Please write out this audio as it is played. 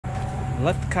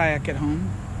left the kayak at home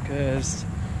because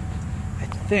I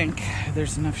think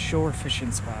there's enough shore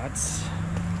fishing spots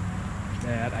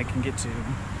that I can get to.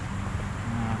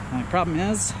 My problem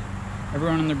is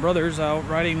everyone and their brothers out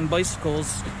riding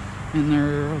bicycles in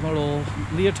their little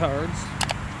leotards,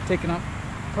 taking up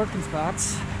parking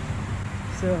spots.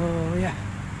 So yeah,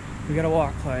 we gotta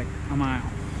walk like a mile.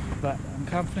 But I'm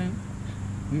confident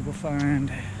we will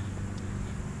find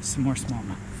some more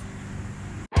smallmouth.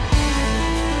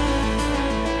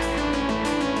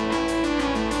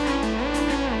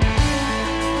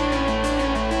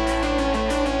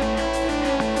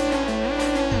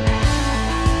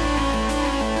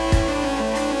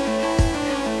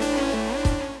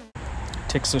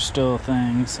 Ticks are still a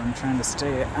thing, so I'm trying to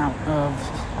stay out of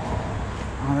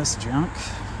all this junk.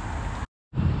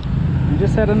 I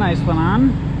just had a nice one on,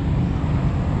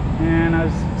 and I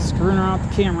was screwing around with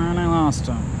the camera and I lost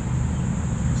him.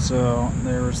 So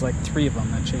there was like 3 of them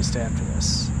that chased after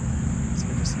us. So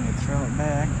we just need to throw it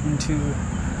back into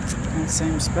that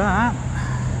same spot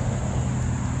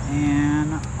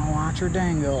and watch her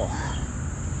dangle.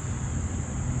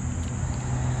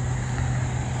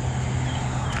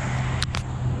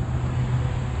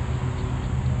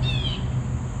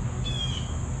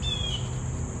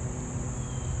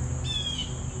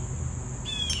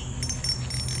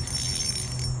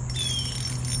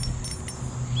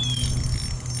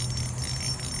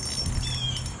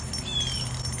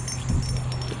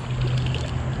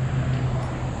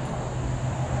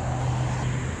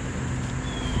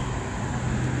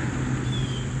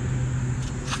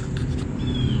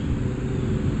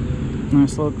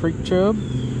 Nice little creek chub.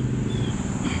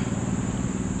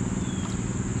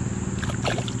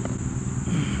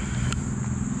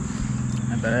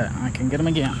 I bet I can get him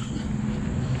again.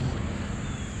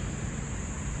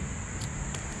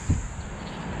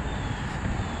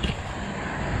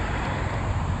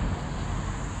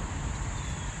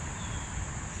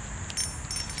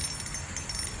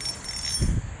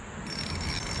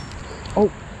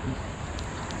 Oh.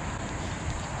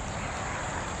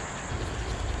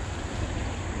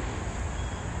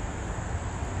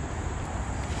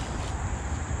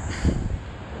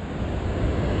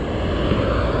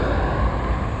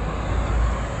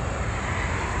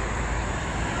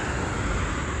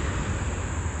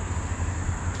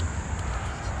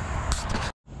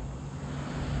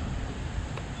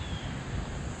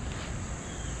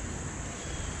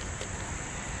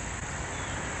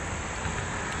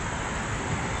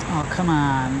 Oh, come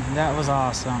on. That was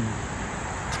awesome.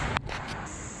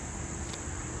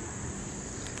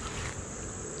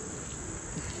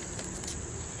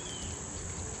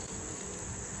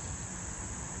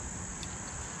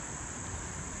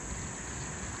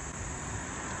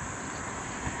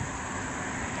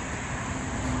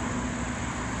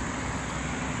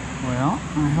 Well,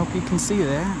 I hope you can see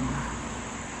that.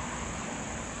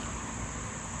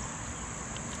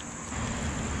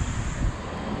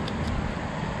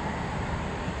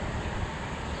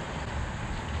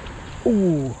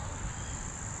 Ooh.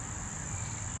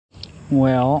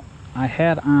 Well, I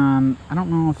had on, I don't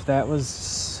know if that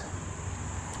was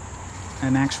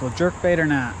an actual jerk bait or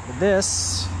not, but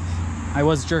this, I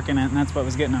was jerking it and that's what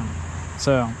was getting him.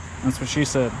 So, that's what she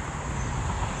said.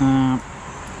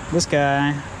 This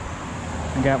guy,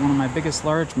 I got one of my biggest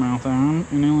largemouth on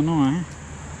in Illinois.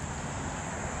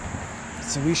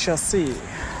 So we shall see.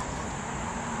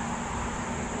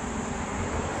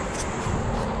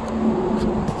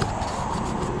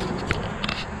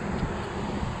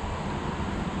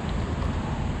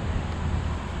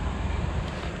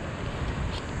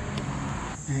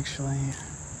 Actually,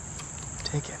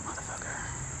 take it, motherfucker.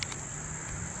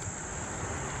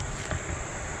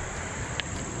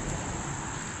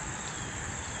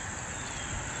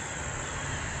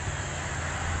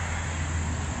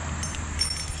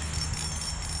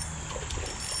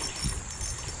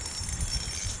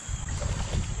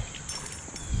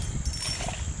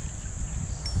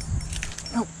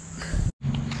 Oh.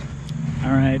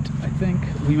 All right, I think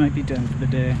we might be done for the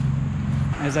day.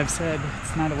 As I've said,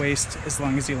 it's not a waste as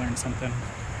long as you learn something.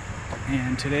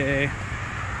 And today,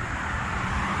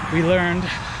 we learned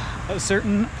a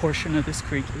certain portion of this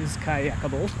creek is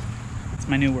kayakable. It's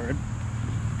my new word.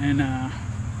 And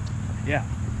yeah,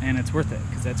 and it's worth it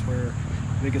because that's where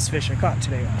the biggest fish I caught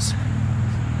today was.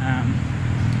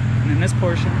 And in this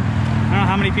portion, I don't know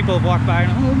how many people have walked by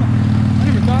and, oh, I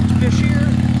never thought to fish here.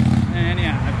 And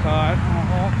yeah, I've caught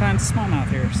all kinds of smallmouth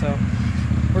here. So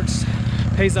works.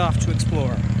 Pays off to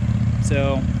explore.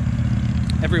 So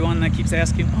everyone that keeps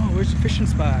asking, oh, where's the fishing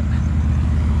spot?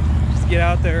 Just get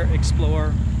out there,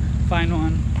 explore, find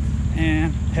one,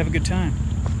 and have a good time.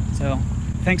 So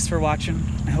thanks for watching.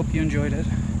 I hope you enjoyed it.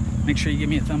 Make sure you give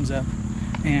me a thumbs up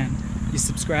and you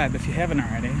subscribe if you haven't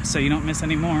already, so you don't miss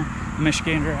any more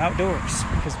Michigander Outdoors,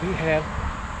 because we have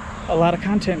a lot of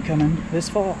content coming this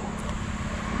fall.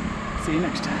 See you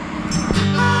next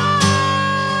time.